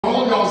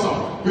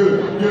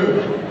Good,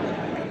 good.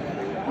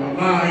 I'm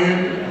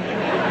lying.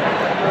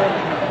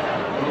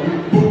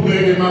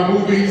 Bootlegging my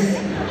movies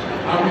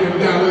out here in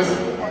Dallas.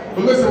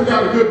 But listen, we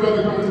got a good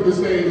brother coming to the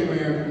stage,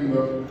 man, from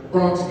the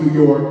Bronx, New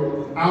York.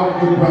 Our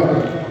good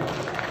brother.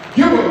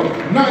 Give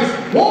a nice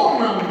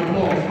warm round of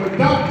applause for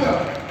Dr.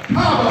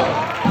 Kaba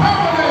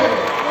Kamene.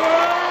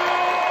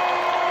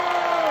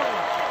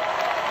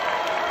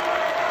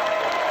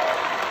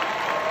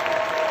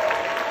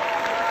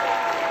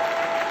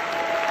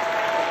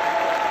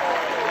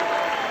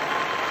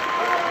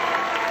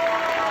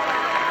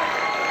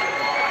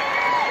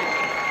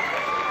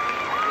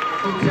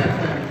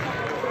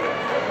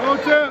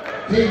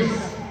 Peace.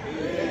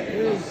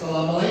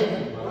 Assalamu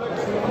alaikum.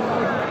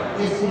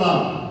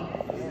 Islam.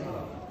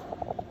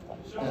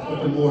 That's what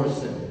the Moors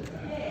said.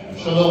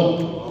 Shalom.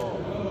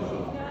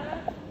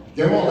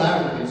 They're all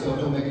African, so it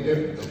don't make a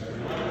difference.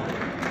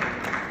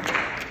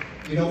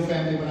 You know,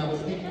 family, when I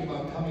was thinking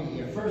about coming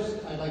here,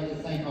 first I'd like to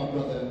thank our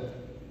brother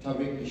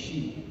Tariq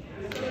Rashid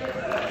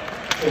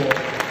for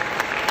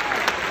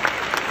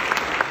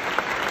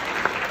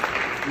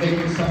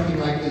making something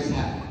like this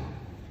happen.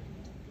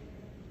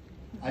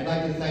 I'd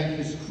like to thank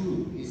his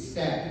crew, his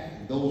staff,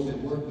 and those that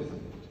work with him.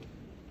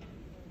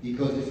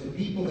 Because it's the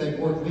people that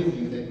work with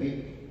you that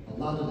make a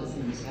lot of the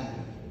things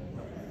happen.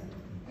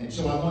 And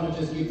so I want to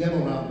just give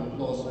them a round of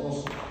applause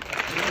also.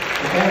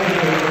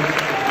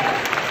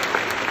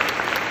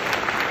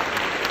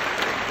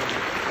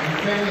 And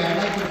family, I'd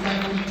like to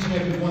thank each and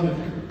every one of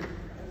you.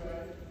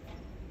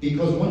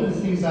 Because one of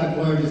the things I've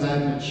learned is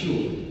I've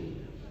matured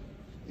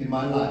in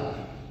my life.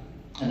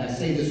 And I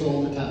say this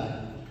all the time.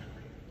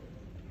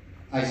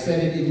 I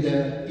said it in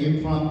the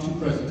impromptu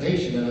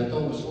presentation that I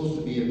thought was supposed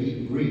to be a meet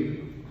and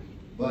greet,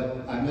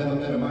 but I've never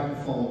met a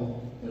microphone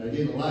that I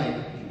didn't like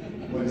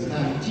when it's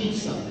time to teach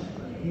something.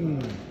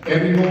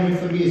 Every moment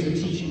for me is a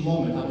teaching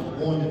moment. I was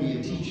born to be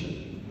a teacher.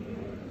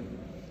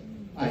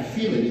 I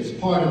feel it. It's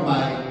part of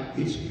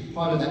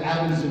the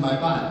atoms in my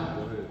body.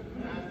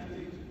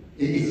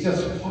 It's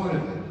just part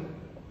of it.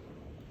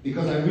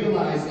 Because I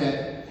realize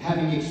that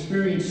having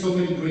experienced so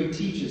many great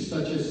teachers,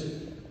 such as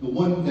the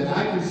one that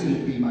I consider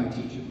to be my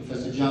teacher,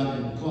 Professor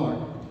John Clark.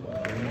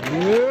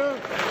 Yeah.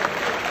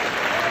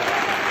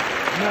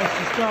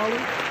 Master Scholar.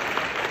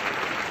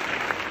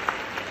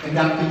 And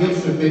Dr.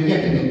 Yosef Ben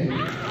Yekinen.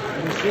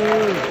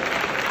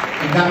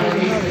 And Dr.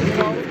 Asa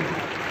Hill.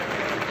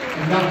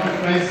 And Dr.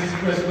 Francis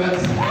Chris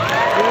Webster.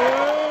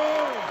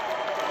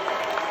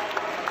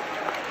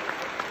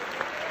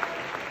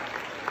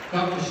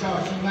 Dr.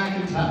 Shashi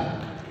McIntyre.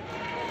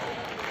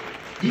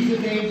 These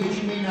are names that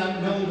you may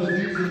not know, but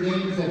these are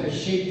names that have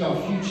shaped our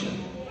future.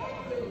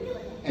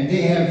 And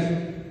they have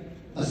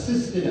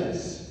assisted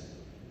us.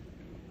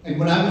 And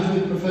when I was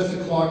with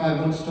Professor Clark, I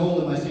once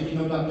told him, I said, you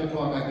know, Dr.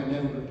 Clark, I could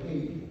never repay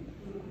you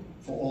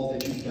for all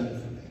that you've done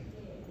for me.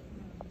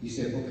 He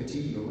said, Booker T,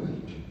 you're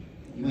right.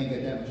 You ain't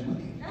got that much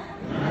money.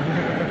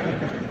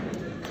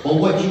 But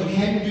what you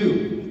can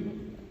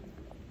do,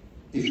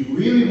 if you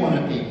really want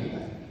to pay me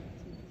back,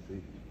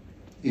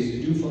 is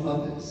to do for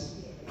others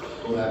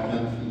what I've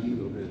done for you.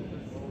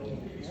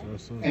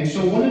 And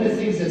so one of the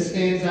things that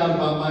stands out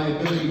about my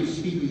ability to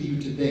speak with you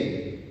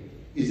today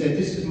is that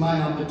this is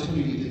my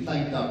opportunity to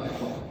thank Dr.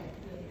 Clark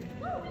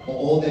for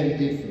all that he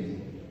did for me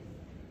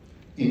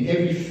in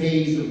every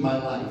phase of my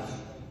life.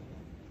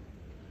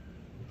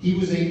 He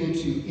was able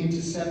to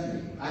intercept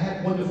me. I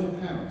had wonderful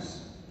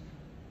parents.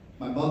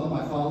 My mother,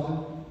 my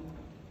father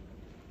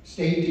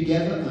stayed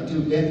together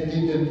until death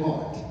did them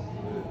part.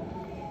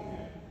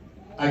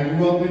 I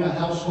grew up in a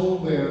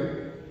household where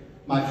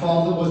my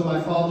father was my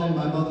father and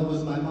my mother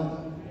was my mother.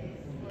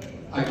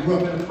 I grew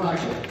up in a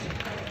project.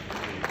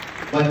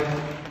 But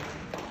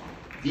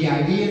the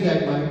idea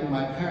that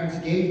my parents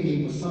gave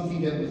me was something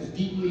that was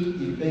deeply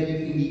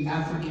embedded in the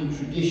African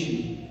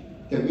tradition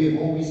that we have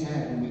always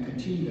had and we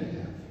continue to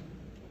have.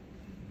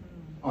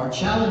 Our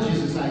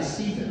challenges, as I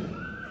see them,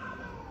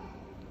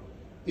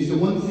 is the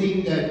one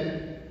thing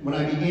that when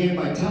I began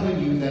by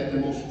telling you that the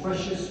most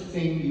precious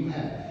thing you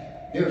have,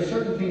 there are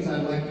certain things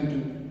I'd like you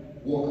to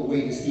walk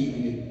away this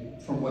evening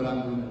from what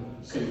I'm going to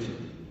say to you.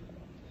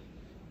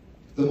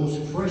 The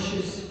most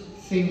precious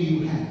thing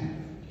you have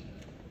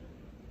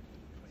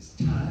is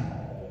time.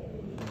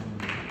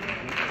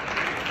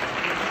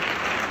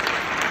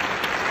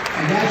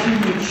 And as you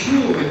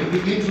mature, you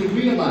begin to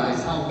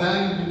realize how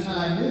valuable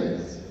time is.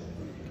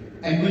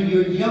 And when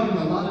you're young,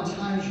 a lot of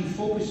times you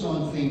focus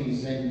on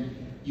things and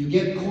you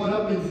get caught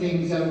up in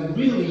things that are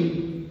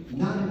really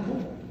not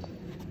important.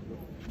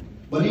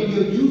 But in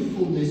your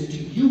youthfulness, to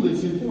you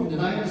it's important,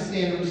 and I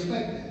understand and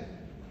respect that.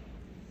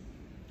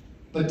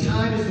 But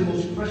time is the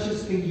most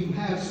precious thing you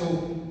have,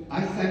 so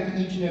I thank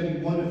each and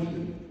every one of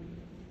you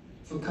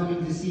for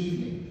coming this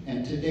evening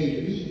and today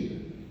to be here.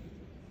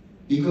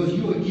 Because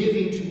you are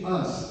giving to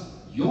us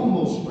your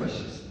most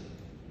precious thing,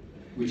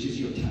 which is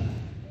your time.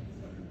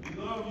 We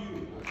love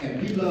you.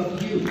 And we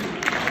love you.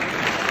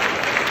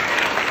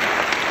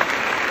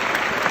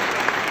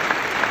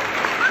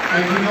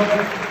 And you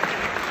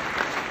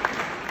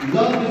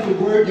know, love is a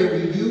word that we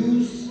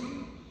use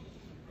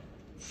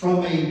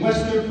From a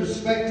Western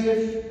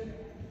perspective,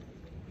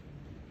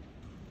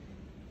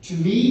 to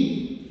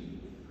me,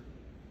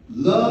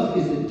 love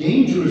is a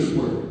dangerous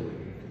word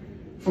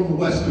from a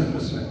Western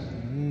perspective.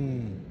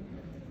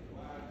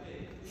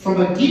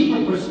 From a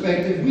deeper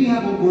perspective, we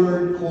have a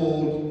word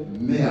called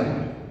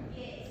mer.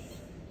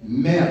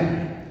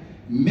 Mer.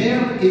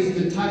 Mer is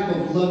the type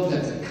of love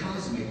that's a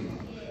cosmic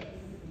love.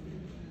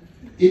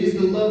 It is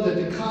the love that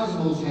the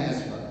cosmos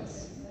has for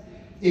us.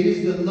 It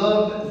is the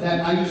love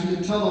that I used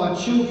to tell our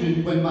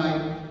children when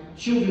my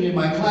children in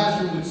my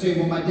classroom would say,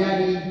 well, my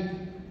daddy,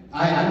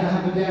 I don't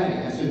have a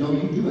daddy. I said, no,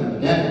 you do have a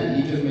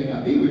daddy. He just may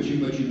not be with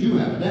you, but you do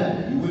have a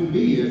daddy. You wouldn't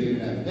be here if you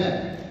didn't have a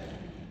daddy.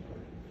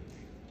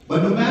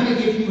 But no matter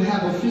if you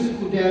have a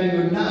physical daddy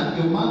or not,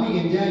 your mommy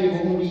and daddy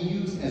were only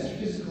used as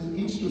physical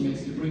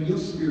instruments to bring your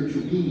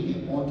spiritual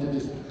being onto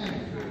this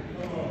planet.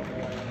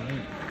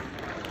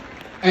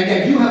 And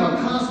that you have a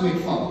cosmic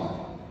father.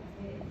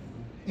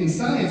 In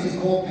science, it's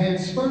called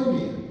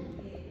panspermia.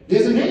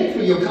 There's a name for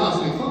your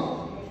cosmic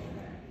father.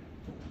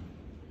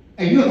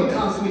 And you have a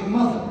cosmic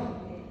mother.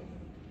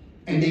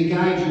 And they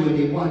guide you and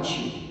they watch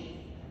you.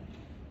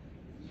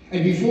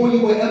 And before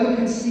you were ever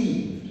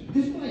conceived,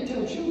 this is what I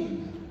tell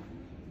children.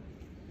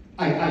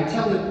 I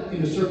tell it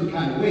in a certain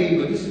kind of way,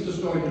 but this is the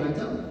story that I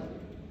tell them.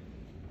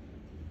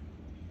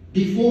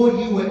 Before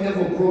you were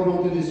ever brought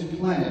onto this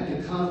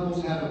planet, the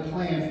cosmos had a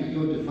plan for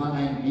your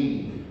divine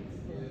being.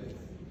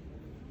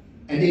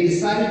 And they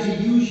decided to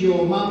use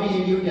your mommy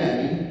and your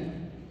daddy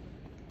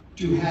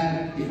to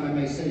have, if I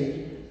may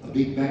say, a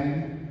big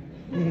bang.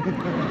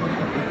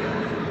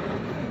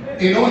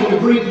 In order to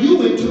bring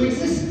you into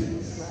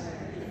existence.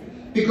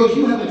 Because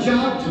you have a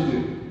job to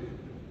do.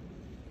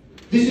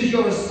 This is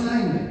your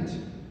assignment.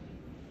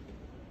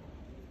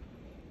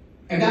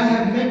 And I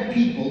have met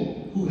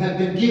people who have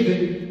been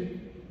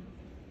given,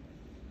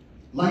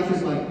 life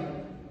is like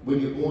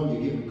when you're born,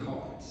 you're given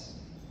cards.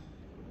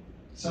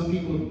 Some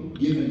people are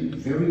given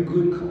very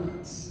good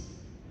cards.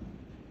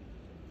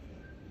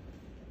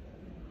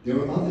 There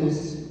are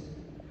others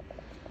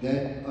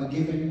that are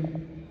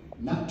given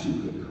not too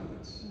good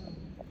cards.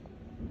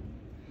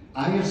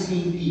 I have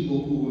seen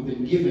people who have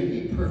been given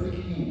a perfect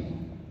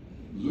hand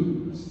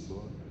lose.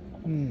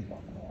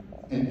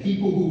 And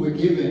people who were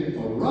given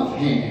a rough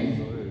hand,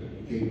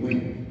 they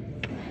win.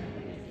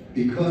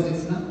 Because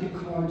it's not the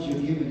cards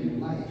you're given in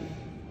life,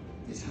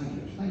 it's how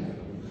you play it.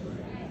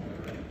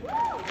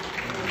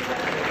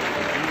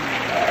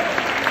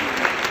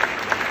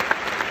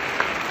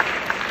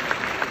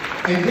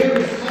 And there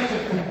is such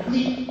a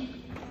complete,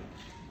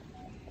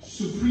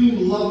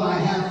 supreme love I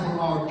have for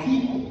our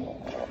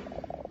people,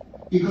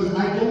 because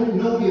I don't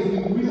know if we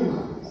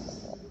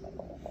realize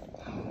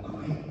how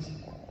great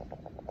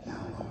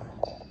thou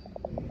art.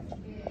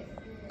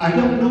 I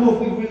don't know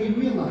if we really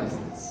realize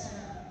this.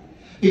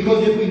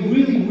 Because if we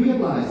really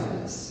realize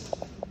this,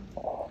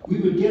 we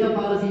would get up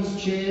out of these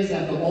chairs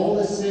after all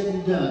is said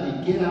and done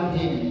and get out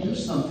here and do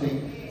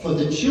something for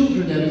the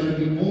children that are going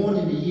to be born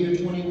in the year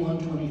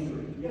 2123.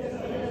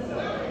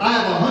 I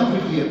have a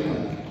 100-year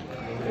plan.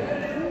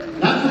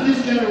 Not for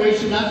this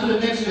generation, not for the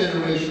next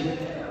generation.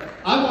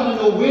 I want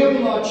to know, where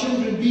will our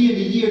children be in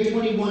the year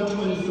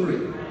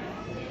 2123?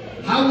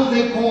 How will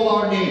they call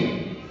our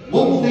name?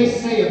 What will they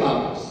say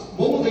about us?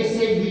 What will they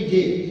say we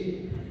did?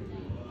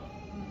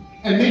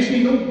 And it makes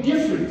me no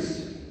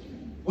difference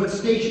what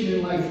station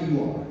in life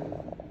you are.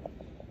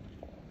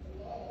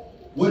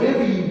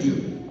 Whatever you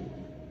do,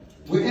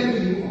 wherever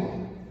you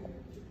are,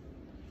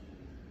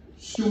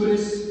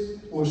 stewardess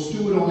or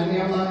steward on an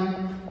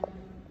airline,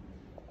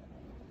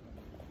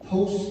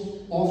 post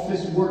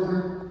office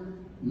worker,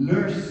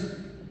 nurse,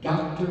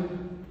 doctor,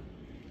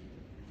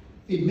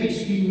 it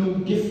makes me no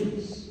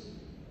difference.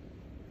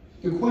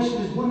 The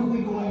question is, what are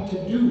we going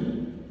to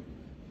do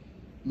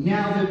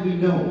now that we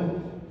know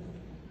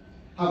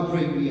how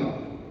great we are?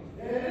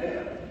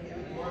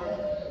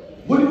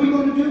 What are we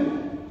going to do?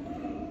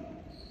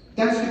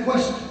 That's the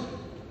question.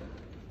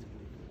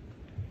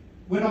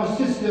 When our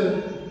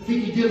sister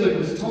Vicki Dillard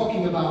was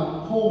talking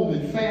about home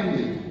and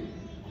family,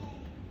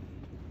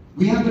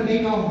 we have to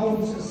make our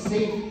homes a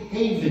safe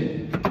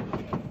haven.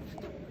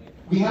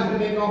 We have to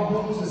make our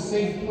homes a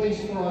safe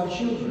place for our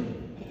children.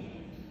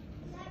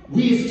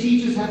 We as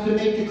teachers have to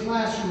make the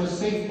classroom a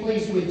safe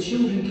place where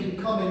children can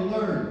come and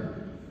learn.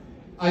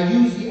 I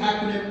use the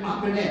acronym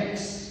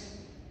OPNX.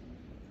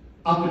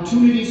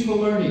 Opportunities for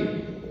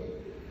learning,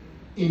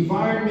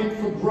 environment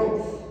for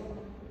growth,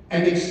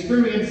 and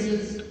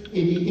experiences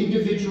in the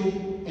individual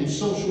and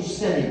social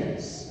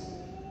settings.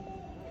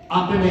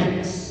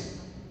 OPNX.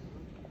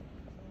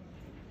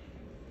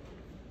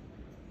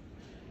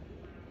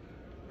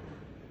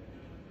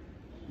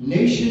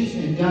 Nations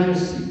and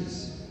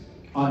dynasties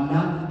are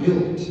not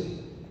built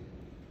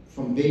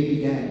from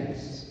baby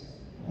daddies.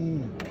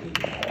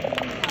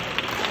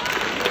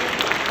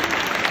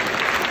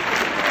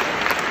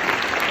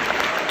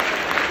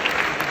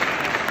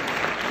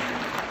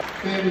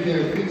 Family, there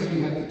are things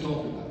we have to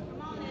talk about.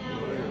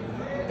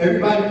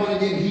 Everybody wants to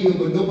get healed,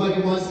 but nobody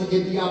wants to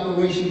get the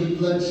operation with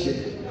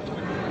bloodshed.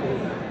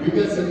 We've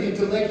got some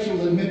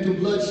intellectual and mental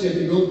bloodshed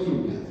bloodshed to go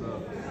through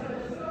now.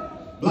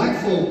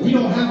 Black folk, we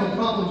don't have a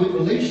problem with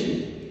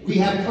relation. We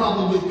have a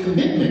problem with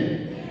commitment.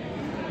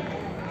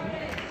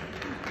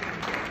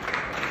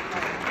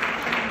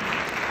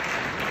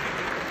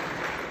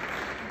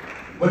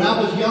 When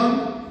I was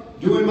young,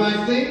 doing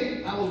my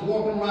thing, I was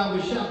walking around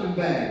with shopping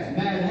bags,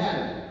 Mad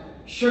Hatter,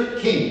 Shirt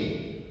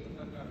King,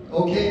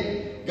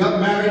 okay?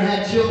 Got married,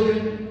 had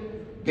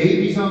children,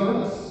 babies are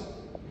us,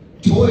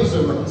 Toys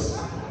R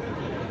Us.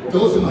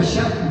 Those are my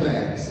shopping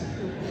bags.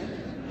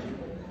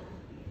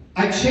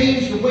 I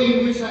changed the way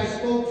in which I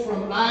spoke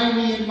from I,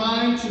 me, and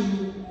mine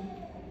to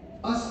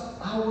us,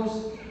 ours,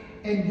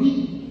 and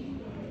we.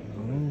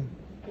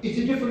 It's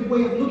a different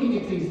way of looking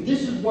at things.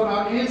 This is what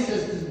our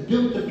ancestors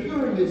built the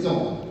pyramids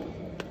on.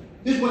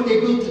 This is what they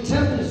built the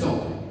temples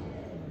on.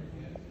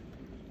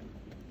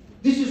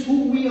 This is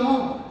who we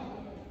are.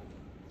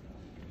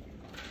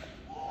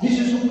 This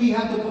is who we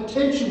have the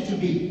potential to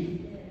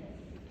be.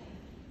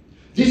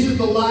 This is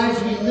the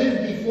lives we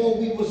lived before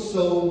we were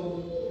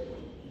so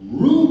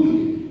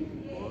rudely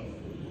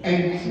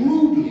and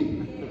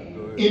crudely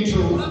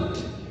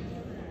interrupted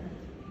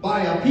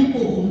by a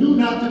people who knew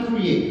not to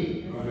create.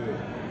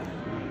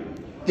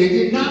 They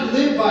did not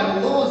live by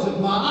the laws of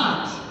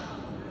Ma'at.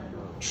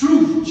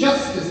 Truth,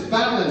 justice,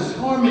 balance,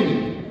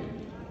 harmony,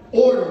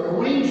 order,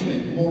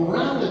 arrangement,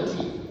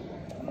 morality,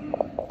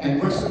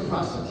 and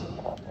reciprocity.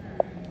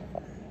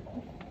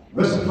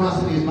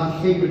 Reciprocity is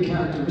my favorite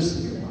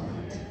characteristic of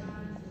Ma'at.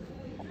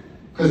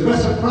 Because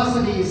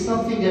reciprocity is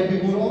something that we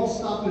would all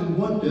stop and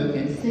wonder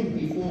and think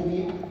before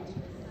we act.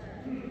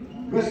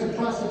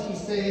 Reciprocity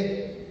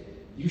said,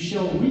 you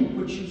shall reap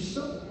what you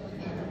sow.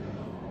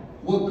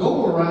 What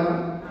go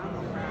around,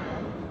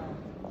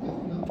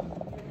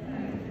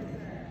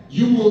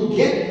 you will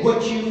get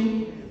what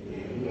you.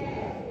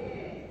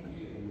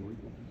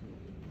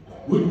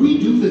 Would we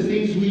do the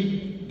things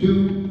we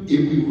do if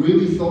we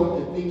really thought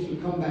that things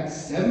would come back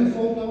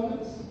sevenfold on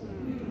us?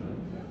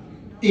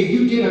 If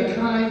you did a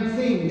kind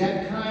thing,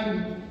 that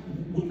kind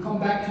would come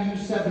back to you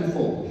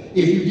sevenfold.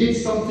 If you did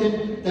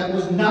something that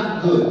was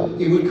not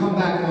good, it would come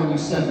back on you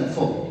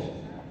sevenfold.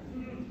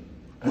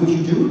 Would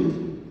you do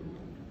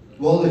it?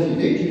 Well, if you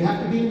did, you'd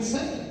have to be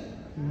insane.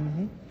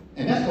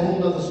 And that's a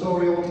whole other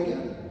story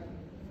altogether.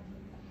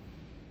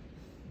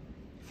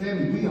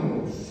 Family, we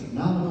are a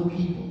phenomenal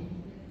people.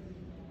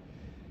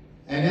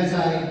 And as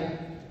I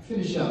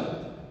finish up,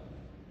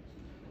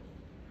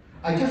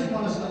 I just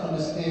want us to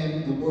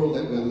understand the world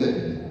that we're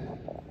living in.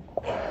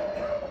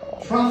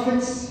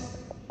 Prophets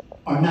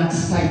are not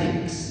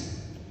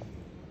psychics.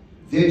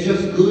 They're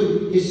just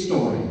good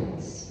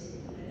historians.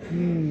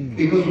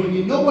 Because when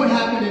you know what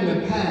happened in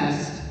the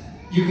past,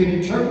 you can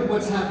interpret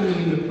what's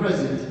happening in the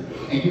present,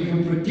 and you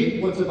can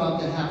predict what's about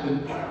to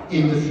happen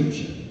in the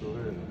future.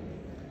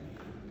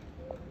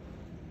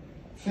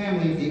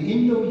 Family, the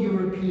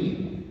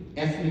Indo-European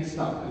ethnic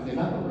stock, because they're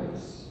not a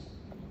race.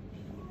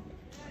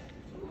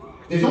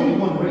 There's only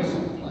one race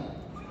on the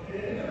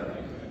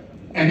planet.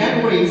 And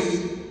that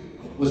race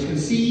was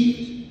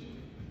conceived,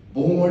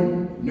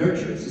 born,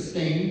 nurtured,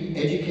 sustained,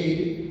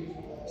 educated,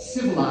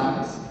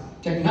 civilized,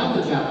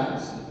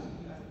 technologized,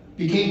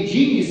 became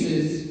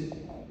geniuses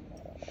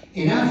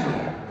in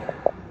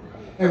Africa.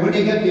 And when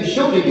they got their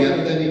show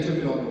together, then they took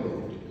it on the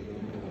road.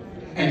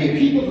 And they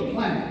peopled the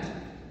planet.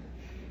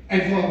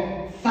 And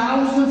for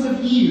thousands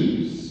of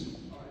years,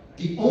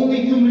 the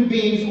only human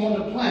beings on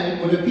the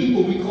planet were the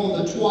people we call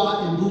the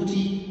Twa and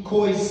Mbuti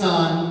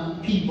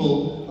Khoisan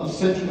people of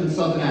Central and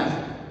Southern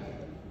Africa.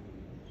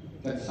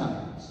 That's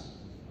science.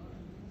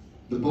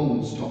 The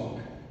bones talk.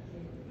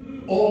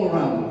 All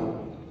around the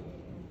world.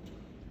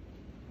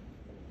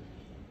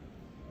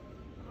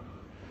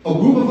 A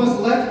group of us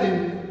left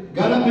and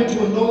got up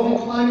into a northern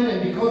climate,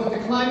 and because of the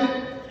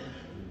climate,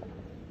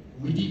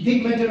 we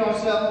depigmented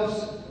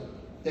ourselves.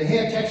 The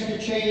hair texture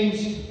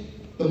changed,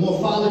 the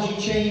morphology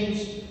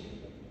changed,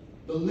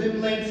 the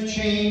limb length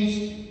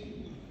changed,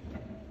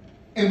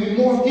 and we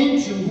morphed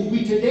into who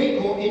we today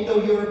call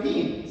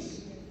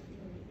Indo-Europeans.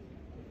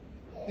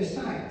 It's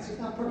science, it's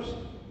not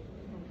personal.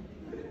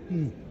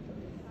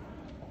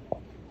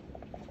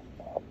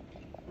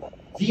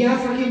 The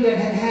African that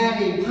had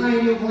had a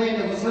pineal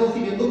gland that was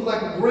healthy, that looked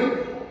like a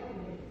grape,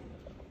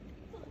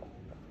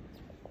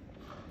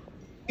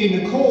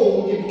 in the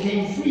cold it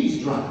became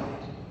freeze-dried.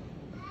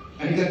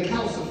 And it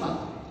got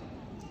calcified.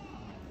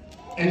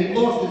 And it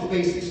lost its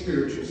basic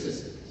spiritual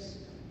systems.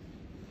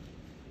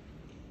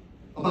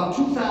 About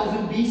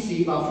 2000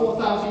 BC, about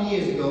 4,000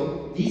 years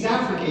ago, these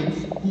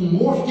Africans who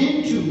morphed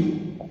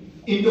into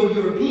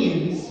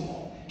Indo-Europeans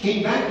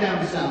came back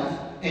down south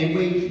and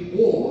waged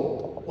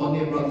war on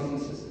their brothers and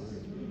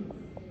sisters.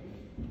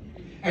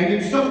 And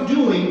in so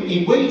doing,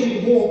 in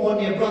waging war on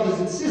their brothers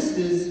and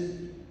sisters,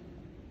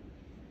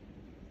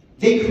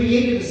 they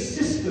created a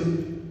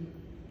system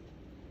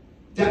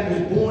that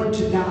was born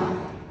to die.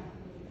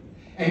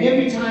 And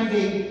every time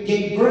they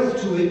gave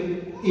birth to it,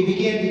 it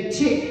began to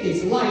tick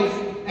its life,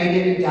 and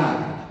then it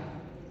died.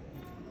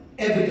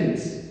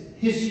 Evidence,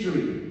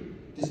 history,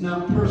 is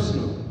not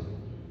personal.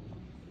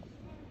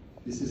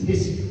 This is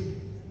history.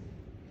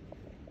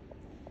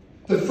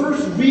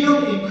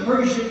 real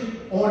incursion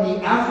on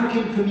the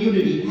African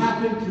community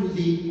happened through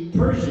the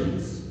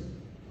Persians,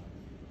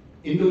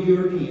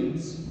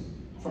 Indo-Europeans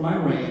from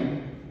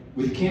Iran,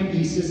 with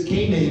Cambyses,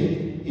 came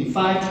in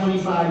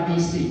 525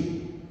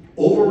 BC,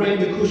 overran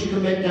the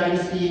Kush-Kemet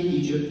dynasty in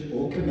Egypt,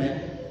 or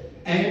Kemet,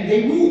 and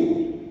they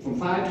ruled from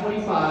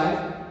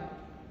 525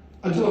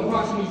 until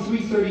approximately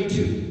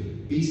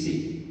 332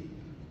 BC.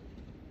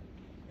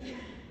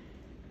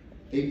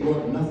 They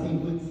brought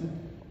nothing with them.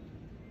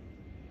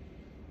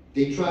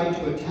 They tried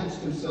to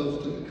attach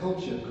themselves to the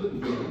culture,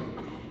 couldn't get it.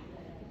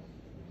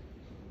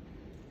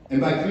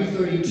 And by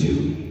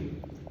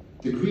 332,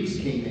 the Greeks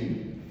came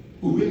in,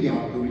 who really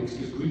aren't Greeks,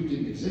 because Greek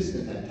didn't exist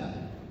at that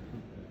time.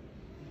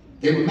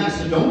 They were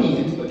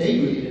Macedonians, but they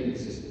really didn't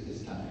exist at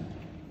this time.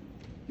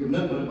 They were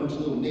nothing but a bunch of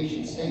little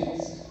nation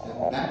states that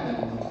were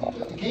battling amongst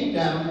each other. They came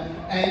down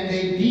and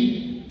they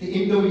beat the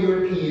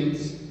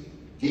Indo-Europeans,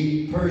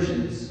 the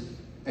Persians,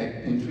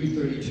 in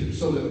 332.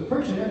 So the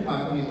Persian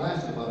Empire only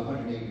lasted about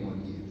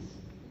 181 years.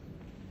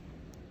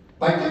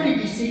 By 30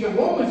 BC, the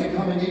Romans are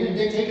coming in and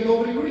they're taking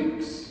over the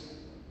Greeks.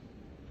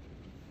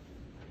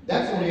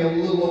 That's only a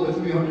little over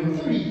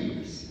 330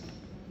 years.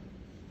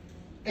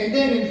 And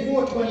then in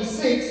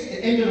 426,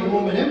 the end of the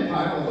Roman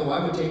Empire, although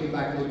I would take it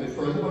back a little bit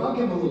further, but I'll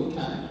give them a little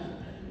time.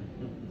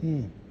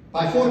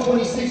 By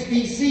 426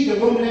 BC, the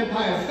Roman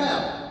Empire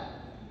fell.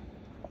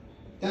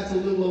 That's a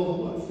little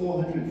over, what,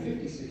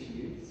 456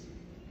 years.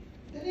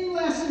 That ain't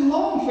lasting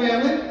long,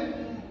 family.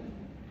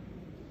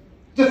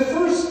 The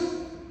first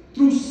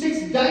through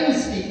sixth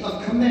dynasty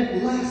of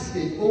Kemet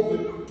lasted over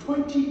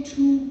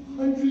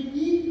 2,200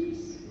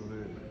 years.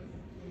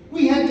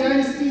 We had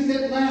dynasties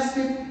that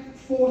lasted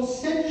for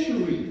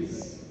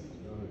centuries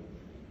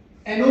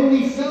and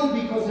only fell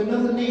because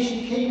another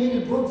nation came in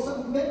and brought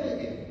something better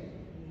in.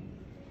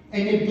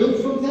 And it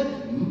built from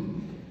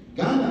them.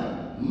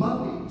 Ghana,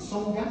 Mali,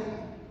 Songhai.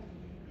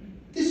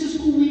 This is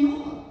who we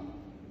are.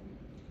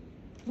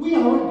 We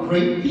are a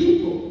great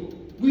people.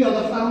 We are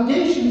the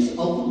foundations of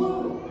the world.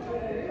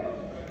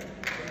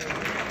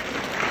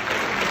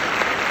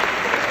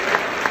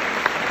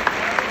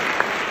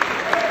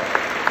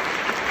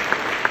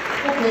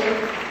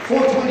 Okay,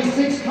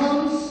 426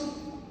 comes,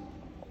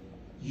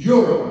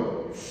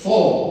 Europe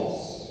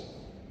falls.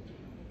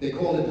 They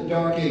call it the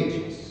Dark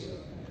Ages.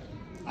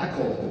 I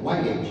call it the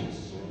White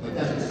Ages, but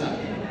that's beside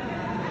it.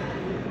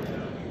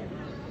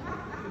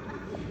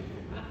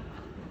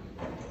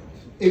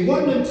 It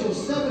wasn't until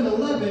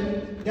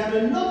 711 that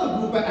another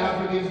group of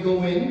Africans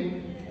go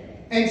in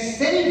and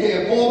save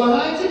their fall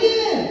behinds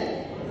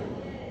again.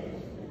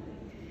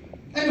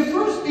 And the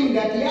first thing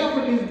that the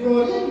Africans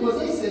brought in was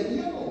they said,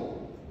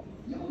 yo,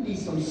 y'all need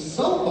some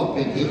soap up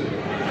in here.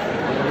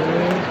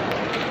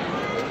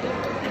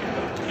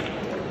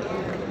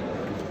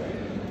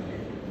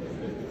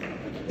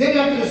 Then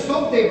after the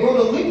soap, they brought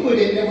a liquid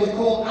in that was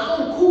called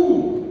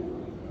alcohol.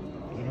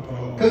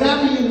 Because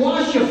after you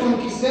wash your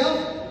funky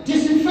self,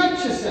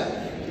 disinfect yourself.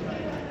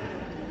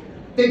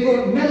 They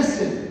brought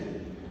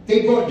medicine.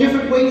 They brought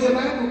different ways of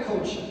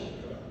agriculture.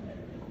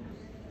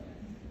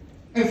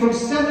 And from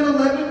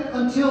 711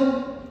 until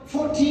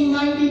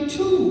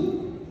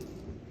 1492,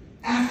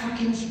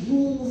 Africans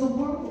rule the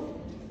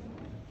world.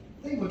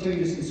 They would tell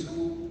you this in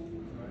school.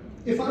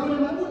 If I were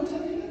them, I wouldn't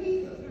tell you that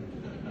either.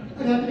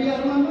 I'd have to be out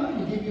of my mind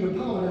to give you the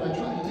power that I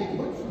tried to take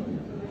away from you.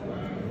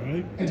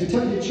 Right. And to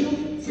tell your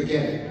children,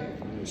 forget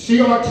it.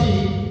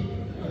 CRT.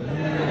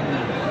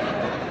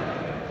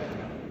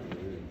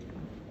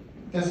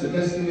 That's the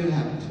best thing that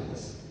happened to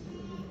us.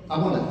 I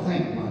want to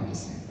thank my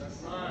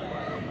descendants.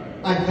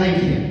 I thank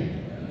him.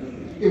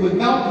 It was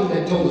Malcolm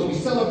that told us. We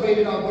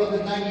celebrated our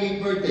brother's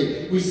 98th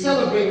birthday. We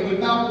celebrated when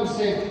Malcolm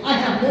said, I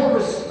have more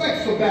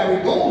respect for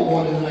Barry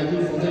Goldwater than I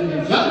do for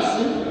Lyndon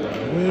Johnson.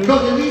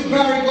 Because at least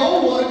Barry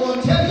Goldwater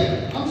going to tell you,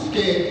 I'm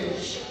scared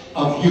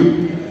of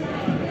you.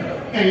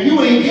 And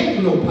you ain't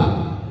getting no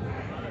power.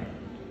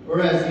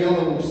 Whereas the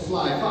other was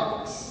Sly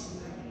Fox,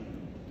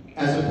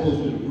 as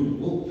opposed to the brute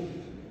wolf.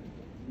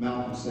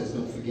 Malcolm says,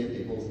 don't forget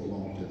they both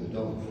belong to the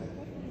dog family.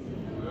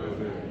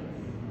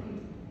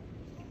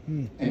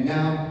 And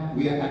now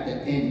we are at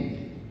the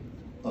end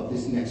of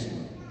this next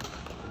one.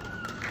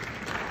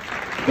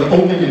 The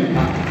Oman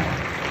Empire.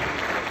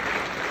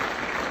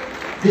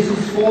 This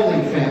is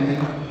falling, family.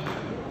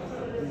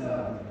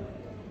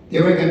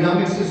 Their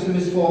economic system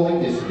is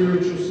falling, their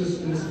spiritual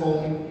system is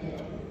falling.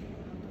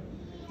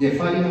 They're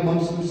fighting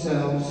amongst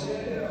themselves.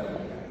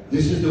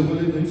 This is the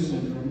Willie Lynch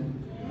syndrome.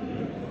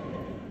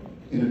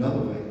 In another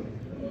way.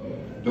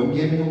 Don't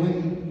get in the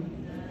way.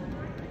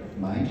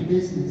 Mind your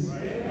business.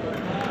 Okay?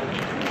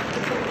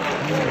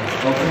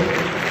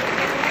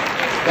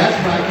 That's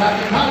right.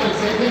 Dr. Collins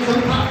said, get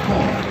some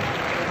popcorn.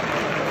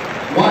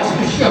 Watch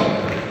the show.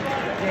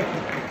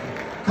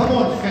 Come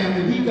on,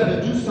 family. We've got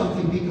to do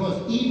something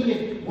because even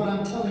if what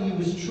I'm telling you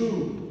is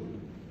true,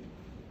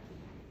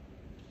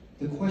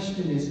 the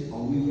question is,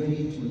 are we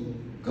ready to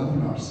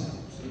govern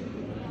ourselves?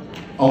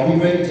 Are we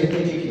ready to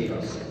educate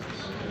ourselves?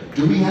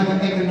 Do we have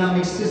an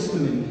economic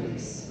system in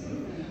place?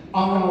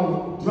 Are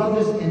our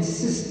brothers and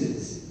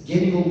sisters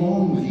getting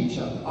along with each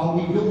other? Are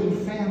we building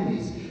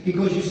families?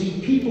 Because you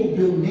see, people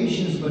build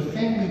nations, but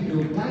family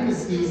build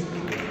dynasties.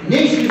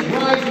 Nations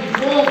rise and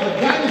fall, but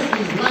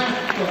dynasties last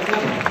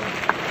forever.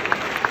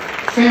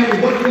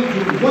 Family, what are we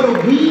doing? What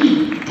are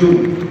we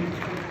doing?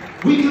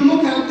 We can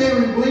look out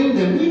there and blame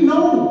them. We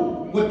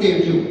know what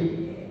they're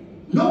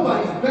doing.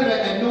 Nobody's better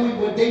at knowing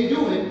what they're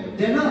doing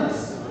than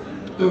us.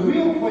 The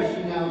real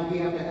question now is we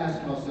have to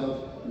ask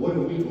ourselves, what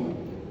are we doing?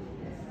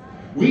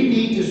 We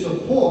need to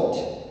support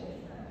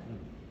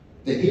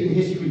the Hidden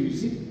History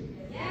Museum.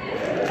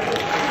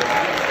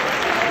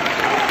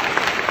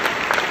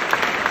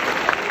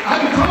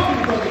 I've been talking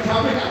to Brother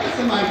Calvin. I got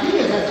some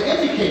ideas as an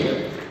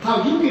educator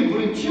how you can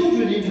bring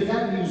children into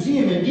that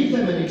museum and give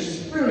them an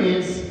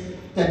experience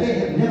that they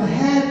have never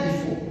had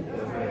before.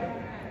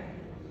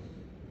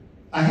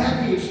 I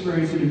had the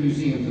experience in the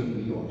museums of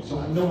New York, so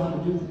I know how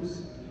to do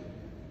this.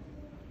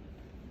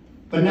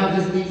 But now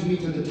this leads me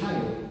to the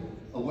title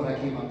of what I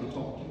came out to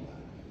talk to you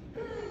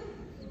about.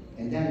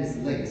 And that is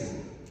legacy.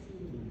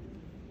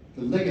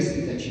 The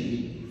legacy that you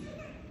leave.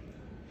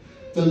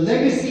 The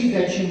legacy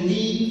that you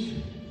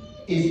leave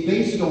is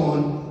based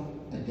on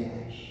a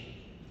dash.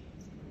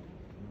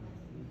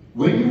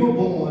 When you were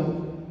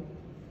born,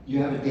 you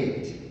have a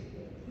date.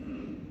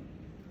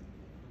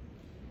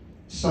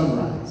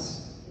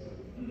 Sunrise.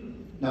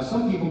 Now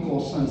some people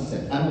call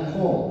sunset. I don't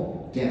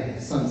call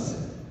death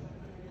sunset.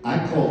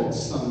 I call it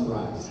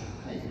sunrise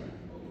higher.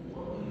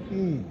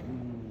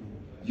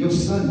 Your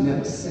sun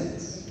never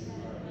sets.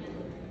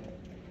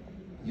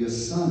 Your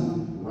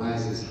sun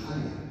rises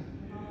higher.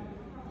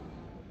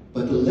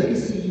 But the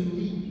legacy you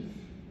leave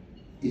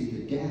is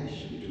the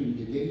dash between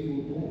the day you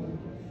were born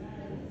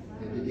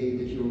and the day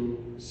that your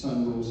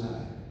sun rose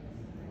high.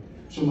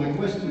 So my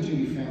question to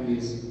you, family,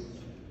 is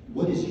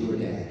what is your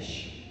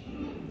dash?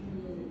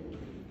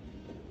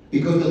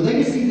 Because the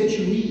legacy that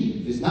you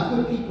leave is not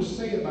what people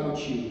say about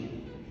you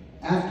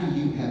after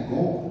you have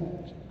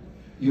gone.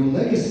 Your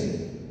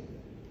legacy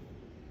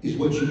is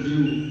what you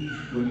do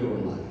when you're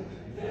alive.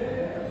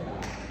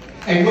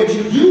 And what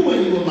you do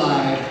when you're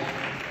alive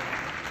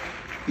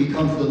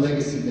becomes the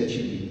legacy that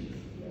you leave.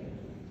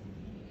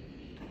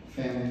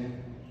 Family,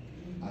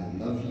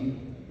 I love you,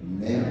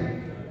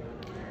 Mary.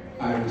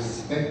 I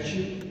respect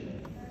you.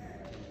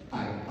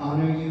 I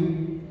honor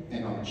you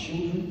and our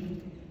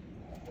children.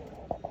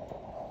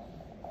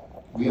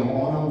 We are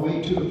on our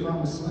way to the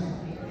promised land.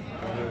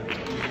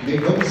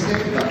 Make no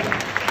mistake about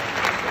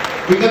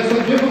it. We got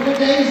some difficult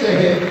days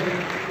ahead,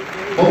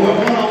 but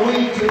we're on our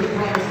way to the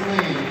promised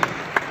land.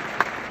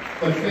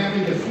 But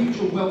family, the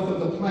future wealth of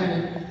the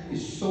planet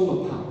is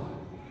solar power.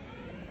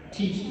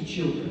 Teach the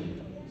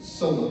children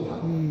solar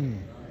power.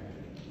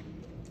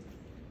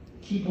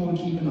 Keep on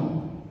keeping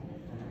on.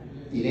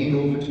 It ain't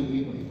over till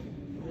we win.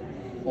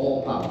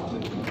 All power to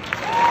the country.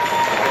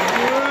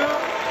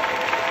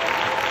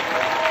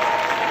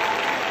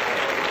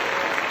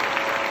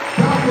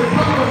 Dr.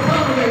 Kaba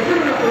Kamene, give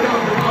it up for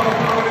Dr. Kaba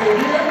Kamene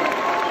here.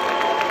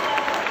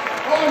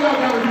 All y'all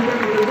gotta be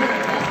ready to win.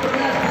 That's the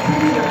master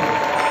teacher.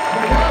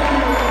 You gotta be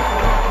ready for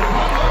Dr.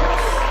 Kaba.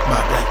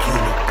 My black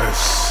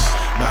universe,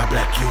 my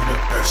black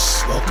universe.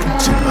 Welcome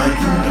to my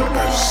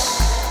universe.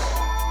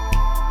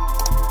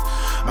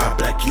 My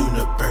black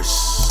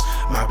universe,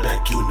 my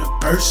black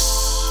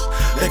universe.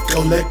 Let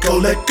go, let go,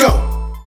 let go.